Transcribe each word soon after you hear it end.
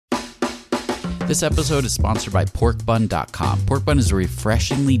This episode is sponsored by porkbun.com. Porkbun is a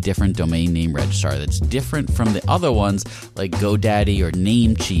refreshingly different domain name registrar that's different from the other ones like GoDaddy or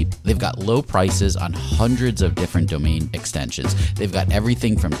Namecheap. They've got low prices on hundreds of different domain extensions. They've got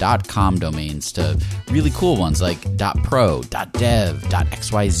everything from .com domains to really cool ones like .pro, .dev,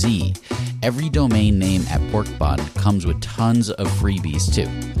 .xyz. Every domain name at Porkbun comes with tons of freebies too,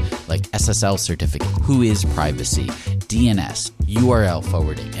 like SSL certificate, whois privacy, DNS, URL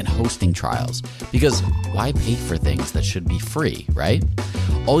forwarding, and hosting trials. Because why pay for things that should be free, right?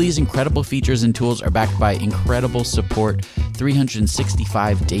 All these incredible features and tools are backed by incredible support,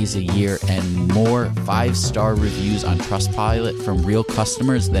 365 days a year, and more 5-star reviews on Trustpilot from real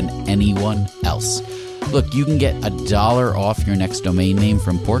customers than anyone else. Look, you can get $1 off your next domain name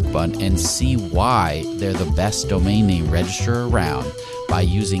from Porkbun and see why they're the best domain name registrar around by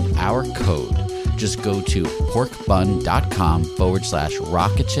using our code. Just go to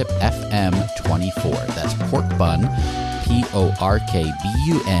porkbun.com/rocketshipfm24. That's porkbun,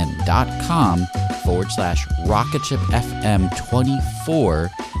 porkbun.com/rocketshipfm24.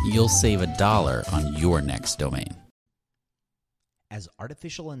 You'll save $1 on your next domain. As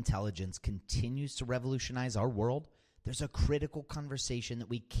artificial intelligence continues to revolutionize our world, there's a critical conversation that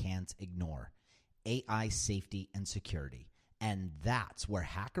we can't ignore: AI safety and security. And that's where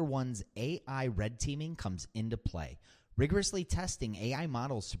HackerOne's AI red teaming comes into play, rigorously testing AI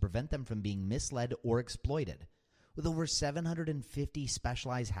models to prevent them from being misled or exploited. With over 750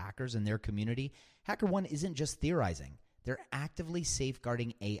 specialized hackers in their community, HackerOne isn't just theorizing. They're actively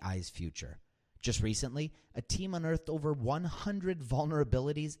safeguarding AI's future. Just recently, a team unearthed over 100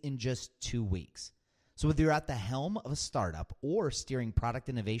 vulnerabilities in just 2 weeks. So whether you're at the helm of a startup or steering product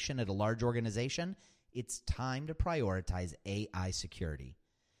innovation at a large organization, it's time to prioritize AI security.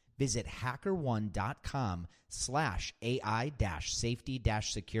 Visit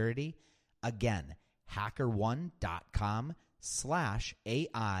hackerone.com/AI-safety-security. Again,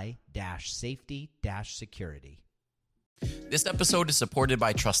 hackerone.com/AI-safety-security. This episode is supported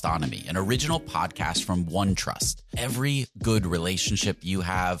by Trustonomy, an original podcast from OneTrust. Every good relationship you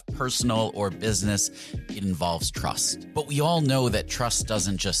have, personal or business, it involves trust. But we all know that trust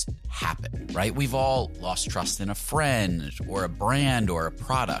doesn't just happen, right? We've all lost trust in a friend or a brand or a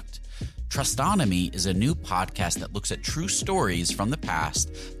product. Trustonomy is a new podcast that looks at true stories from the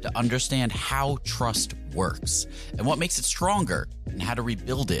past to understand how trust works and what makes it stronger and how to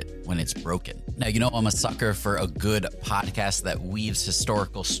rebuild it when it's broken. Now, you know, I'm a sucker for a good podcast that weaves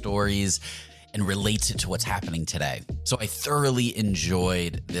historical stories and relates it to what's happening today. So I thoroughly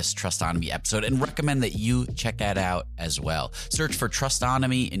enjoyed this Trustonomy episode and recommend that you check that out as well. Search for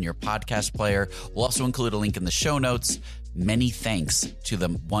Trustonomy in your podcast player. We'll also include a link in the show notes. Many thanks to the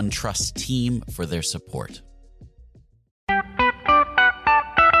OneTrust team for their support.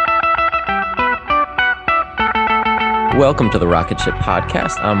 Welcome to the Rocket Ship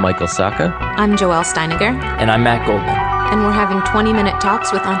Podcast. I'm Michael Sacca. I'm Joelle Steiniger. And I'm Matt Goldman. And we're having 20-minute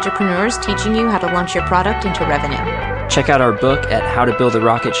talks with entrepreneurs teaching you how to launch your product into revenue. Check out our book at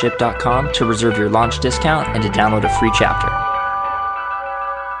howtobuildarocketship.com to reserve your launch discount and to download a free chapter.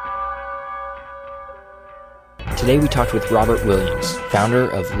 Today we talked with Robert Williams, founder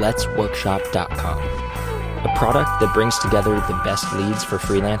of letsworkshop.com, a product that brings together the best leads for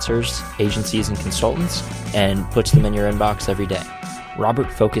freelancers, agencies, and consultants and puts them in your inbox every day.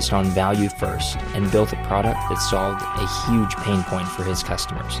 Robert focused on value first and built a product that solved a huge pain point for his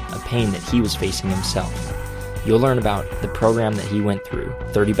customers, a pain that he was facing himself. You'll learn about the program that he went through,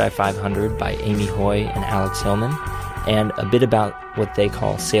 30 by 500 by Amy Hoy and Alex Hillman, and a bit about what they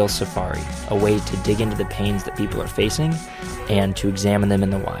call Sales Safari, a way to dig into the pains that people are facing and to examine them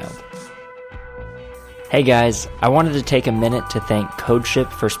in the wild. Hey guys, I wanted to take a minute to thank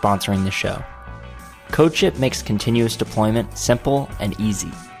CodeShip for sponsoring the show. CodeShip makes continuous deployment simple and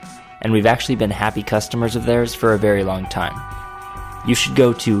easy, and we've actually been happy customers of theirs for a very long time. You should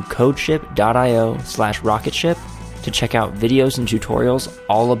go to codeship.io/rocketship to check out videos and tutorials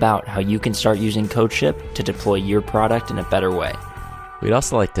all about how you can start using CodeShip to deploy your product in a better way. We'd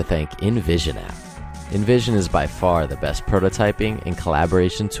also like to thank InVision app. InVision is by far the best prototyping and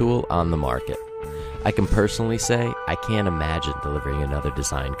collaboration tool on the market. I can personally say I can't imagine delivering another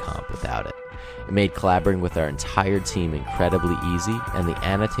design comp without it. It made collaborating with our entire team incredibly easy, and the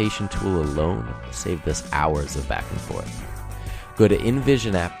annotation tool alone saved us hours of back and forth. Go to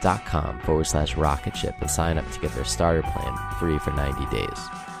invisionapp.com/rocketship and sign up to get their starter plan free for 90 days.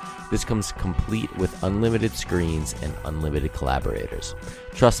 This comes complete with unlimited screens and unlimited collaborators.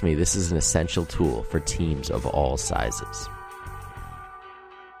 Trust me, this is an essential tool for teams of all sizes.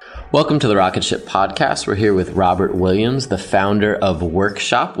 Welcome to the Rocket Ship Podcast. We're here with Robert Williams, the founder of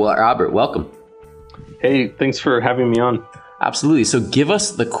Workshop. Well, Robert, welcome. Hey, thanks for having me on. Absolutely. So give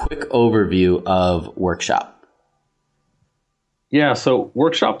us the quick overview of Workshop. Yeah, so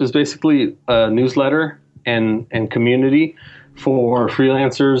Workshop is basically a newsletter and community for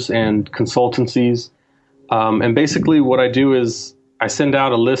freelancers and consultancies. And basically what I do is I send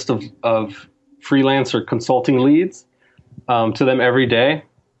out a list of freelancer consulting leads to them every day.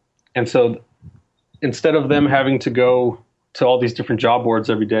 And so instead of them having to go to all these different job boards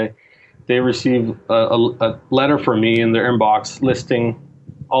every day, they receive a letter from me in their inbox listing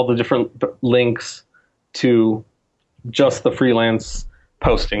all the different links to just the freelance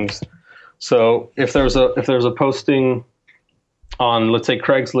postings. So if there's a posting on, let's say,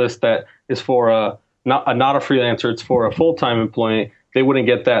 Craigslist that is for not a freelancer, it's for a full-time employee, they wouldn't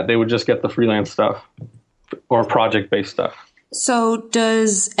get that. They would just get the freelance stuff or project-based stuff. So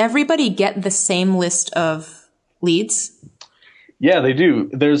does everybody get the same list of leads? Yeah, they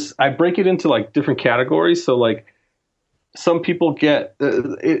do. I break it into like different categories. So like some people get,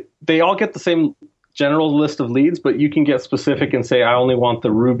 they all get the same general list of leads, but you can get specific and say, I only want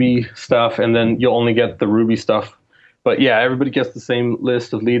the Ruby stuff, and then you'll only get the Ruby stuff. But yeah, everybody gets the same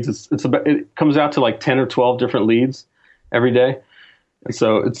list of leads. It comes out to like 10 or 12 different leads every day. And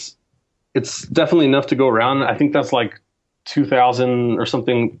so it's definitely enough to go around. I think that's like 2,000 or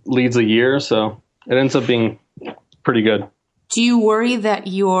something leads a year. So it ends up being pretty good. Do you worry that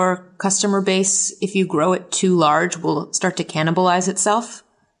your customer base, if you grow it too large, will start to cannibalize itself?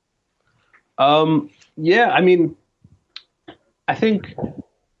 Yeah, I mean, I think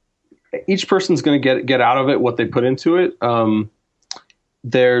each person's going to get out of it what they put into it.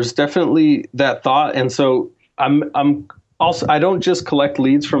 There's definitely that thought. And so I'm also, I don't just collect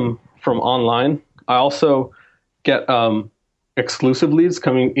leads from online. I also get exclusive leads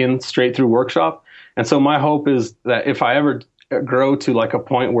coming in straight through Workshop. And so my hope is that if I ever grow to like a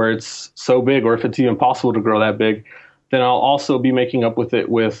point where it's so big, or if it's even possible to grow that big, then I'll also be making up with it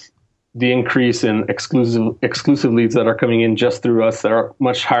with the increase in exclusive leads that are coming in just through us, that are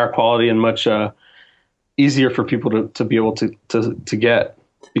much higher quality and much easier for people to be able to get,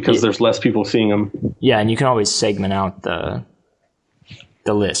 because there's less people seeing them. Yeah, and you can always segment out the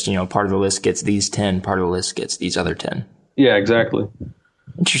list. You know, part of the list gets these 10, part of the list gets these other 10. Yeah, exactly.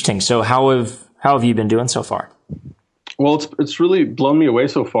 Interesting. So how have you been doing so far? Well, it's really blown me away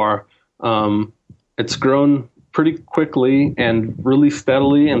so far. It's grown pretty quickly and really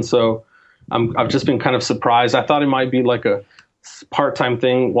steadily, and so I've just been kind of surprised. I thought it might be like a part-time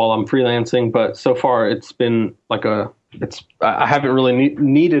thing while I'm freelancing, but so far it's been like I haven't really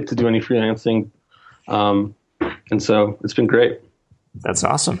needed to do any freelancing, and so it's been great. That's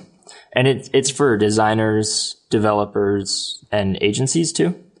awesome. And it's for designers, developers, and agencies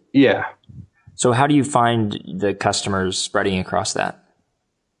too? Yeah. So how do you find the customers spreading across that?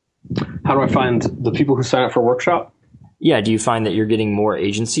 How do I find the people who sign up for Workshop? Yeah. Do you find that you're getting more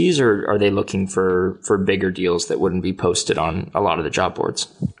agencies, or are they looking for bigger deals that wouldn't be posted on a lot of the job boards?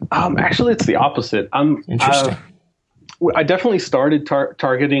 Actually, it's the opposite. Interesting. I definitely started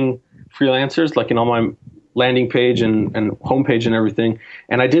targeting freelancers, like in on my landing page and homepage and everything.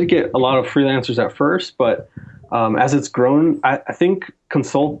 And I did get a lot of freelancers at first, but as it's grown, I think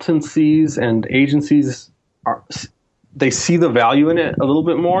consultancies and agencies they see the value in it a little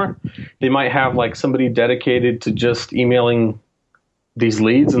bit more. They might have like somebody dedicated to just emailing these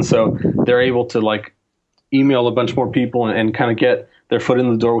leads. And so they're able to like email a bunch more people and kind of get their foot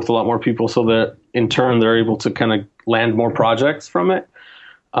in the door with a lot more people, so that in turn they're able to kind of land more projects from it.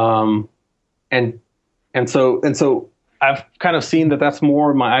 And so I've kind of seen that that's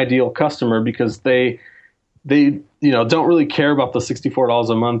more my ideal customer, because they don't really care about the $64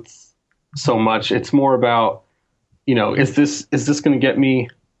 a month so much. It's more about, is this going to get me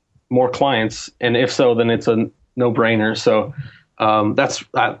more clients? And if so, then it's a no-brainer. So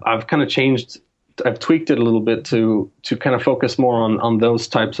I've kind of changed. I've tweaked it a little bit to kind of focus more on those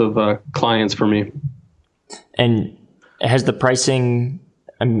types of clients for me. And has the pricing,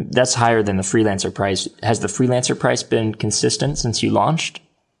 that's higher than the freelancer price. Has the freelancer price been consistent since you launched?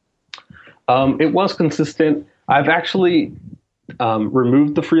 It was consistent. I've actually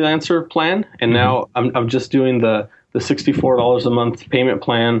removed the freelancer plan, and now I'm just doing the $64 a month payment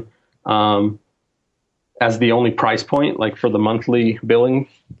plan as the only price point, like for the monthly billing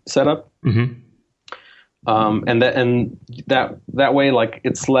setup. Mm-hmm. And that way, like,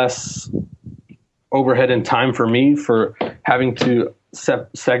 it's less overhead and time for me for having to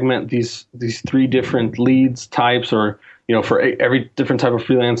segment these three different leads types, or for every different type of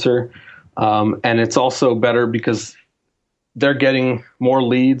freelancer. And it's also better because they're getting more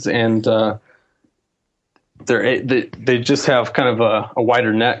leads, and they just have kind of a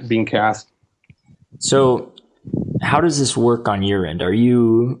wider net being cast. So how does this work on your end? Are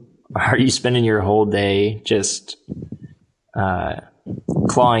you spending your whole day just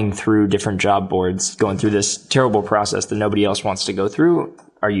clawing through different job boards, going through this terrible process that nobody else wants to go through?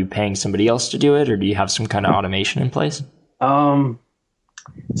 Are you paying somebody else to do it, or do you have some kind of automation in place?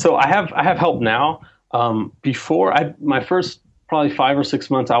 So I have help now. Before my first probably 5 or 6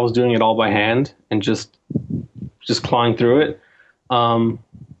 months, I was doing it all by hand and just clawing through it.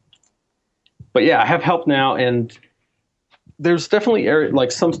 But yeah, I have help now, and there's definitely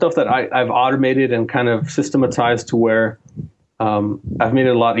like some stuff that I've automated and kind of systematized to where I've made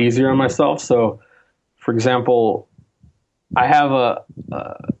it a lot easier on myself. So, for example, I have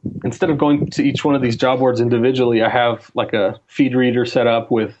instead of going to each one of these job boards individually, I have like a feed reader set up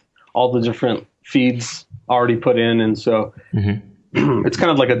with all the different feeds already put in. And so it's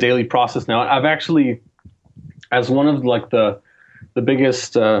kind of like a daily process now. I've actually, as one of like the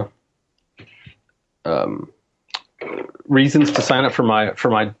biggest reasons to sign up for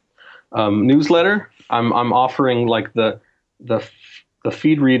my newsletter, I'm offering like the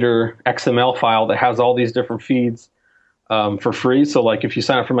feed reader XML file that has all these different feeds for free. So like if you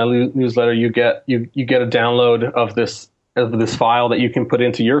sign up for my newsletter, you get a download of this file that you can put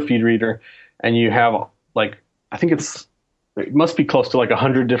into your feed reader, and you have like, I think it must be close to like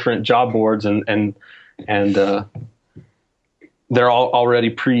 100 different job boards, and they're all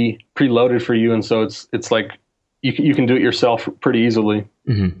already preloaded for you, and so it's like you can do it yourself pretty easily.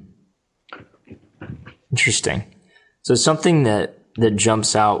 Interesting. So something that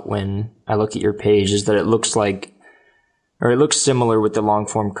jumps out when I look at your page is that it looks similar with the long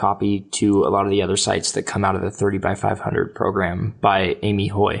form copy to a lot of the other sites that come out of the 30x500 program by Amy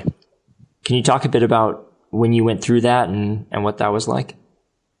Hoy. Can you talk a bit about when you went through that and what that was like?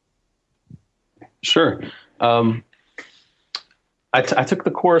 Sure. I took the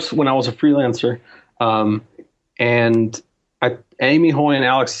course when I was a freelancer, and Amy Hoy and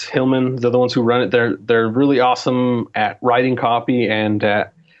Alex Hillman, they're the ones who run it. They're really awesome at writing copy and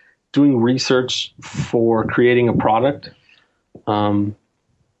at doing research for creating a product. And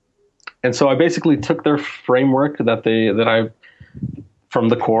so I basically took their framework that I from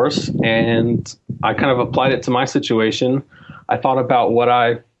the course, and I kind of applied it to my situation. I thought about what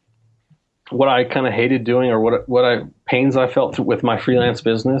I kind of hated doing, or what pains I felt with my freelance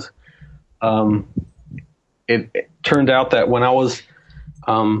business. It turned out that when I was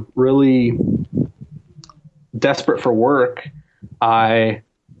really desperate for work, I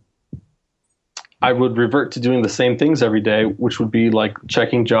would revert to doing the same things every day, which would be like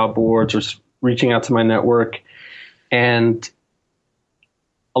checking job boards or reaching out to my network. And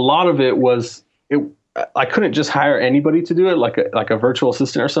a lot of it was, I couldn't just hire anybody to do it, like a virtual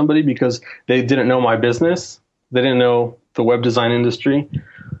assistant or somebody, because they didn't know my business. They didn't know the web design industry.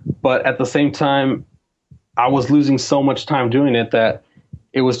 But at the same time, I was losing so much time doing it that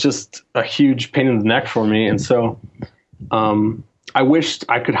it was just a huge pain in the neck for me. And so I wished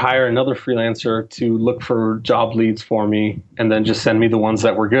I could hire another freelancer to look for job leads for me and then just send me the ones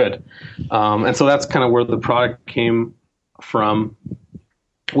that were good. And so that's kind of where the product came from,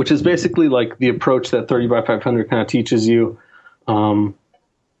 which is basically like the approach that 30x500 kind of teaches you. And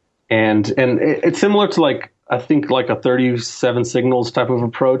it's similar to like, I think like a 37 signals type of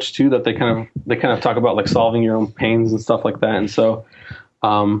approach too, that they kind of talk about like solving your own pains and stuff like that. And so,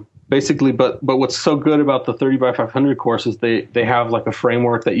 basically, but what's so good about the 30x500 course is they have like a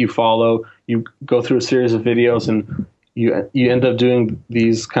framework that you follow. You go through a series of videos, and you end up doing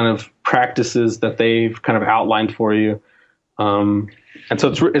these kind of practices that they've kind of outlined for you. And so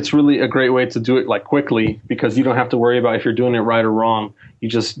it's really a great way to do it like quickly, because you don't have to worry about if you're doing it right or wrong. You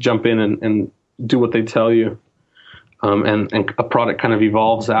just jump in and do what they tell you. And a product kind of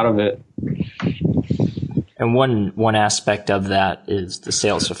evolves out of it. And one aspect of that is the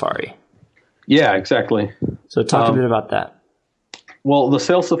sales safari. Yeah, exactly. So talk a bit about that. Well, the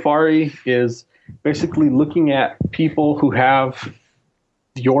sales safari is basically looking at people who have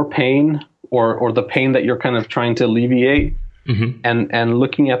your pain or the pain that you're kind of trying to alleviate, and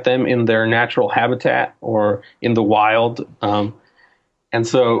looking at them in their natural habitat or in the wild. And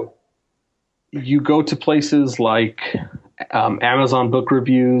so you go to places like Amazon book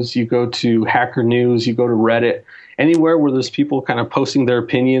reviews, you go to Hacker News, you go to Reddit, anywhere where there's people kind of posting their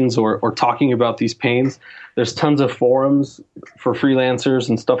opinions or talking about these pains. There's tons of forums for freelancers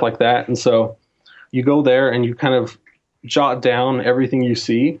and stuff like that. And so you go there and you kind of jot down everything you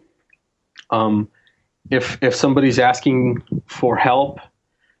see. If somebody's asking for help,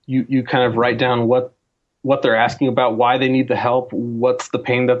 you kind of write down what they're asking about, why they need the help, what's the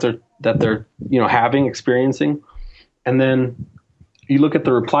pain that they're experiencing. And then you look at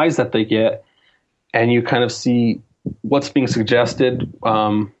the replies that they get, and you kind of see what's being suggested,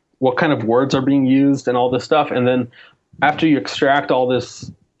 what kind of words are being used, and all this stuff. And then after you extract all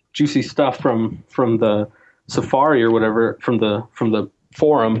this juicy stuff from the Safari or whatever, from the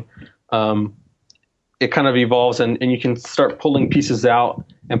forum, it kind of evolves, and you can start pulling pieces out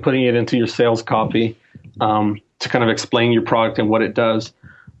and putting it into your sales copy to kind of explain your product and what it does.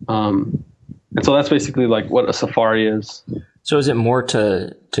 And so that's basically like what a Safari is. So is it more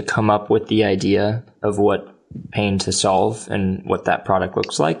to come up with the idea of what pain to solve and what that product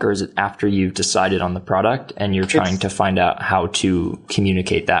looks like, or is it after you've decided on the product and you're trying to find out how to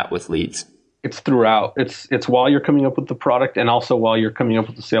communicate that with leads? It's throughout. It's while you're coming up with the product and also while you're coming up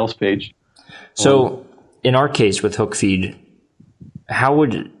with the sales page. So in our case with Hookfeed,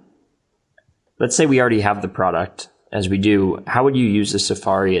 let's say we already have the product as we do, how would you use the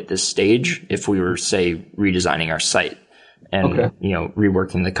Safari at this stage if we were, say, redesigning our site and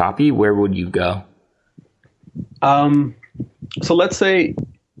reworking the copy? Where would you go? So let's say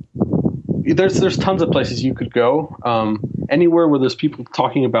there's tons of places you could go. Anywhere where there's people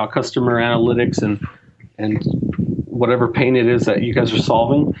talking about customer analytics and whatever pain it is that you guys are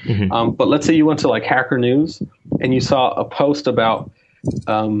solving. Mm-hmm. But let's say you went to like Hacker News and you saw a post about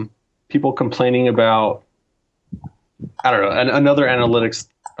people complaining about, I don't know, another analytics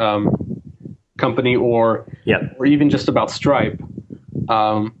company or even just about Stripe.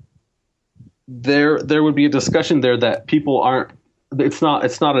 There would be a discussion there that people aren't. It's not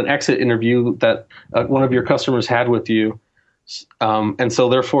an exit interview that one of your customers had with you, and so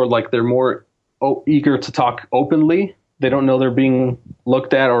therefore, like, they're more eager to talk openly. They don't know they're being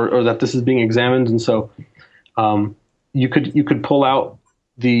looked at or that this is being examined, and so you could pull out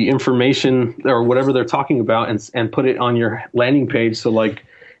the information or whatever they're talking about and put it on your landing page. So, like,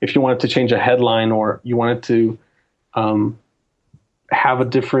 if you wanted to change a headline or you wanted to have a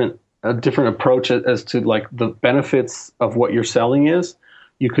different approach as to like the benefits of what you're selling is,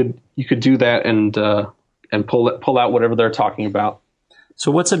 you could do that and pull out whatever they're talking about.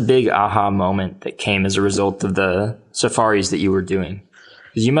 So what's a big aha moment that came as a result of the Safaris that you were doing?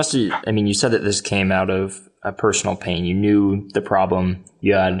 Because you must have, you said that this came out of a personal pain. You knew the problem.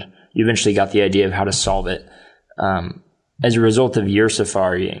 You eventually got the idea of how to solve it. As a result of your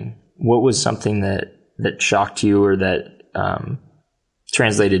Safariing, what was something that shocked you or that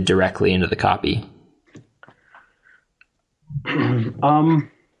translated directly into the copy?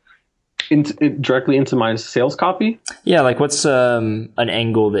 Directly into my sales copy? Yeah, like what's an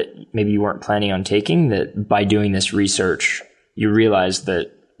angle that maybe you weren't planning on taking that by doing this research, you realized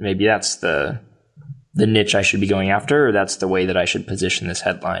that maybe that's the niche I should be going after, or that's the way that I should position this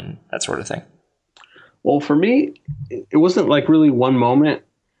headline, that sort of thing? Well, for me, it wasn't like really one moment.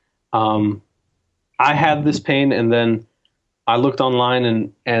 I had this pain, and then I looked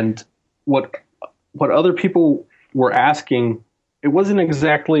online and what other people were asking, it wasn't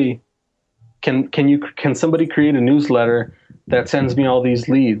exactly can somebody create a newsletter that sends me all these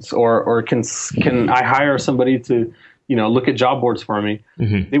leads, or can I hire somebody to look at job boards for me?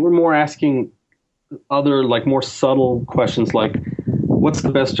 Mm-hmm. They were more asking other, like, more subtle questions like, what's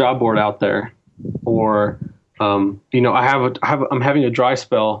the best job board out there? Or I'm having a dry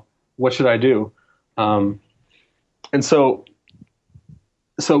spell. What should I do? And so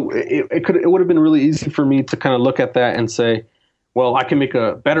it would have been really easy for me to kind of look at that and say, well, I can make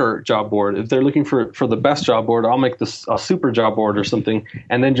a better job board. If they're looking for the best job board, I'll make this a super job board or something,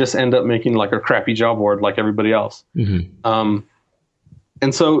 and then just end up making like a crappy job board like everybody else. Mm-hmm.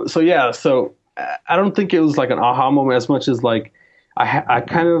 And so I don't think it was like an aha moment as much as like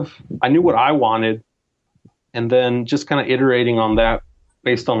I knew what I wanted, and then just kind of iterating on that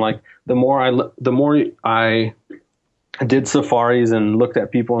based on like the more I did Safaris and looked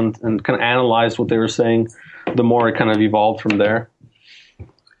at people and kind of analyzed what they were saying, the more it kind of evolved from there.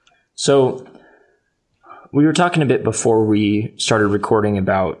 So we were talking a bit before we started recording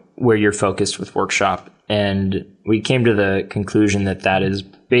about where you're focused with Workshop, and we came to the conclusion that is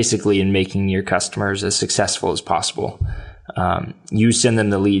basically in making your customers as successful as possible. You send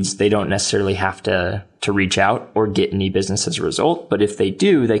them the leads. They don't necessarily have to reach out or get any business as a result, but if they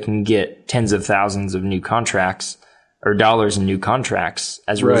do, they can get tens of thousands of new contracts or dollars in new contracts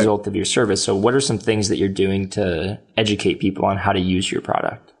as a result of your service. So what are some things that you're doing to educate people on how to use your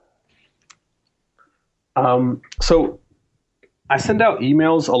product? So I send out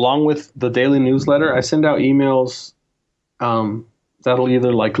emails along with the daily newsletter. I send out emails that'll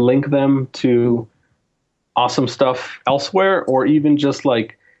either like link them to awesome stuff elsewhere, or even just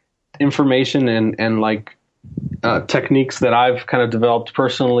like information and like techniques that I've kind of developed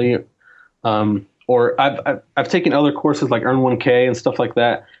personally. Or I've taken other courses like Earn 1K and stuff like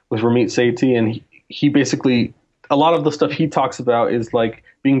that with Ramit Sethi, and he basically, a lot of the stuff he talks about is like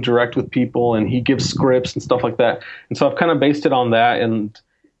being direct with people, and he gives scripts and stuff like that. And so I've kind of based it on that and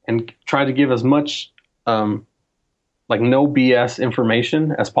tried to give as much like no BS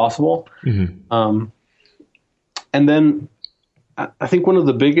information as possible. Mm-hmm. And then I think one of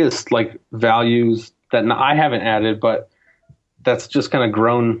the biggest like values that I haven't added, but that's just kind of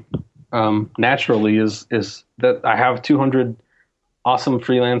grown naturally is that I have 200 awesome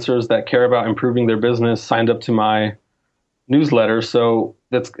freelancers that care about improving their business signed up to my newsletter. So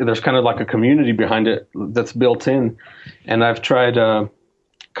there's kind of like a community behind it that's built in. And I've tried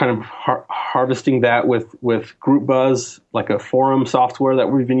kind of harvesting that with GroupBuzz, like a forum software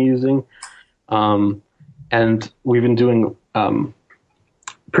that we've been using. And we've been doing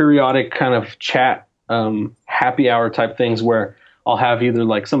periodic kind of chat happy hour type things where I'll have either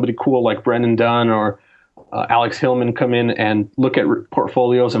like somebody cool like Brendan Dunn or Alex Hillman come in and look at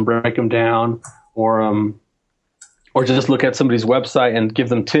portfolios and break them down, or just look at somebody's website and give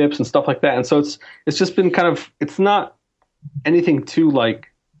them tips and stuff like that. And so it's just been kind of, it's not anything too like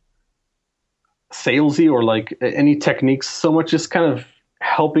salesy or like any techniques so much, just kind of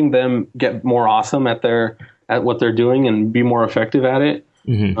helping them get more awesome at what they're doing and be more effective at it.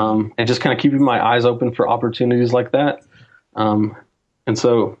 Mm-hmm. And just kind of keeping my eyes open for opportunities like that. And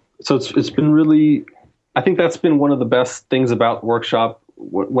so it's been really, I think that's been one of the best things about Workshop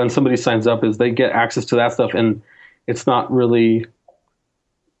when somebody signs up is they get access to that stuff, and it's not really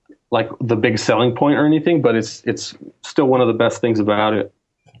like the big selling point or anything, but it's still one of the best things about it.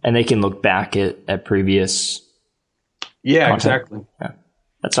 And they can look back at previous. Yeah, content. Exactly. Yeah.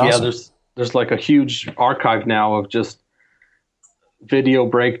 That's awesome. Yeah, there's like a huge archive now of just video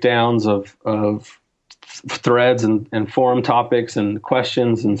breakdowns of threads and forum topics and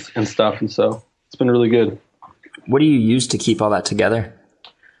questions and stuff. And so it's been really good. What do you use to keep all that together?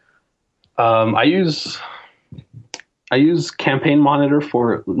 I use Campaign Monitor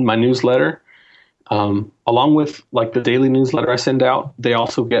for my newsletter. Along with like the daily newsletter I send out, they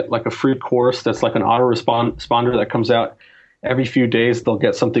also get like a free course that's like an autoresponder that comes out every few days. They'll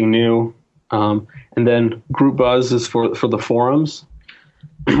get something new. And then GroupBuzz is for the forums.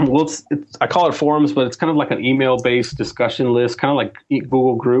 Well, I call it forums, but it's kind of like an email-based discussion list, kind of like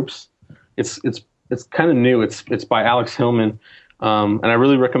Google Groups. It's kind of new. It's by Alex Hillman, and I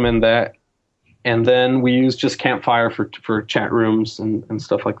really recommend that. And then we use just Campfire for chat rooms and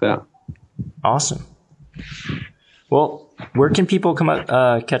stuff like that. Awesome. Well, where can people come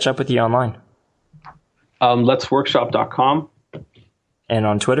up, catch up with you online? Let'sWorkshop.com. And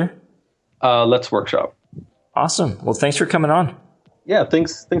on Twitter? Let's Workshop. Awesome. Well, thanks for coming on. Yeah,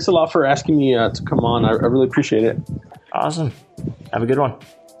 thanks a lot for asking me to come on. I really appreciate it. Awesome. Have a good one.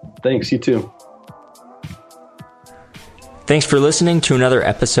 Thanks, you too. Thanks for listening to another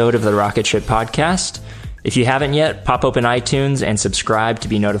episode of the Rocket Ship Podcast. If you haven't yet, pop open iTunes and subscribe to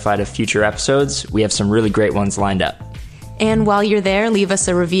be notified of future episodes. We have some really great ones lined up. And while you're there, leave us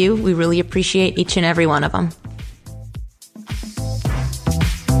a review. We really appreciate each and every one of them.